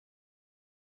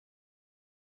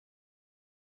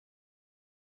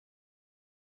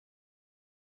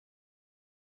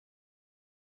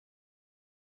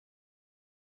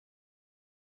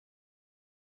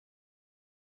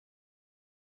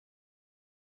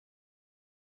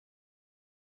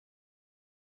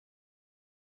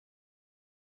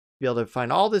be able to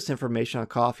find all this information on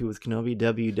Coffee with Kenobi,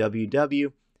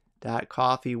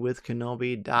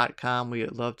 www.coffeewithkenobi.com. We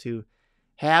would love to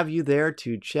have you there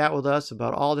to chat with us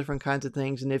about all different kinds of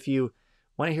things. And if you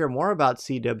want to hear more about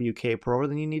CWK Pro,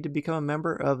 then you need to become a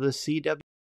member of the CWK.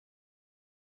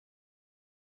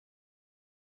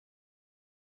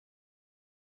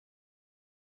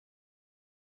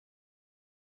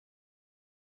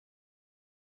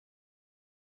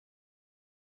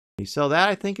 So that,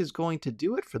 I think, is going to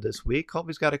do it for this week.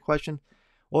 Colby's got a question.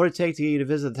 What would it take to get you to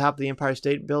visit the top of the Empire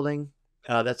State Building?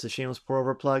 That's a shameless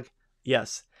pour-over plug.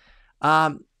 Yes.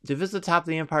 To visit the top of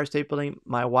the Empire State Building,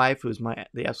 my wife, who's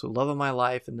the absolute love of my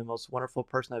life and the most wonderful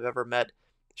person I've ever met,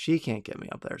 she can't get me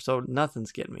up there. So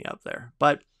nothing's getting me up there.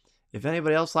 But if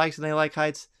anybody else likes and they like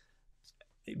heights,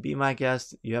 be my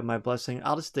guest. You have my blessing.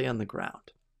 I'll just stay on the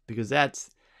ground because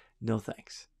that's no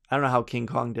thanks. I don't know how King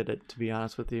Kong did it, to be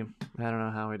honest with you. I don't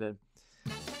know how he did.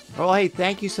 Well, hey,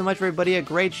 thank you so much, everybody. A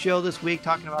great show this week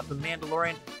talking about The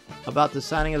Mandalorian, about the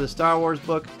signing of the Star Wars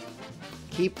book.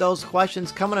 Keep those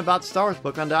questions coming about the Star Wars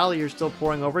book. Undoubtedly, you're still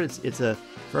pouring over it. It's a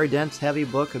very dense, heavy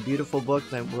book, a beautiful book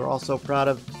that we're all so proud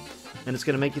of. And it's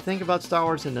going to make you think about Star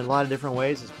Wars in a lot of different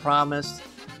ways, as promised.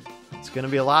 It's going to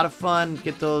be a lot of fun.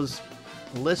 Get those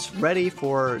lists ready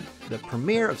for the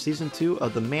premiere of Season 2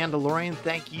 of The Mandalorian.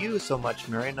 Thank you so much,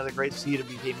 Mary. Another great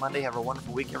CWK Monday. Have a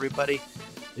wonderful week, everybody.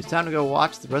 It's time to go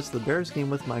watch the rest of the Bears game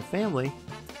with my family,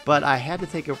 but I had to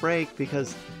take a break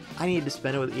because I needed to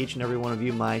spend it with each and every one of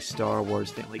you, my Star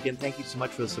Wars family. Again, thank you so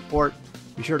much for the support.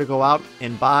 Be sure to go out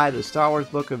and buy the Star Wars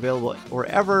book, available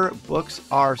wherever books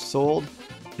are sold.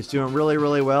 It's doing really,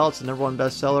 really well. It's the #1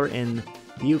 bestseller in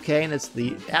the UK, and it's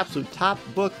the absolute top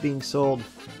book being sold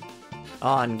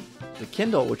on the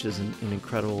Kindle, which is an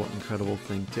incredible, incredible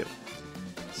thing too.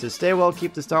 So stay well,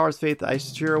 keep the Star Wars faith. I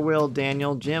sure will.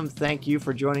 Daniel, Jim, thank you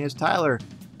for joining us. Tyler,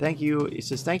 thank you. He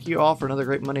says, thank you all for another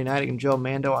great Monday night. And Joe,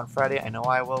 Mando on Friday. I know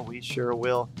I will. We sure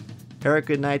will. Eric,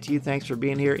 good night to you. Thanks for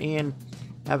being here. Ian,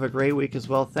 have a great week as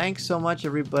well. Thanks so much,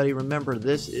 everybody. Remember,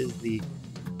 this is the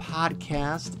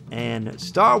podcast and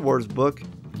Star Wars book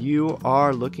you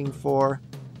are looking for.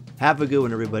 Have a good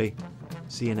one, everybody.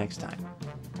 See you next time.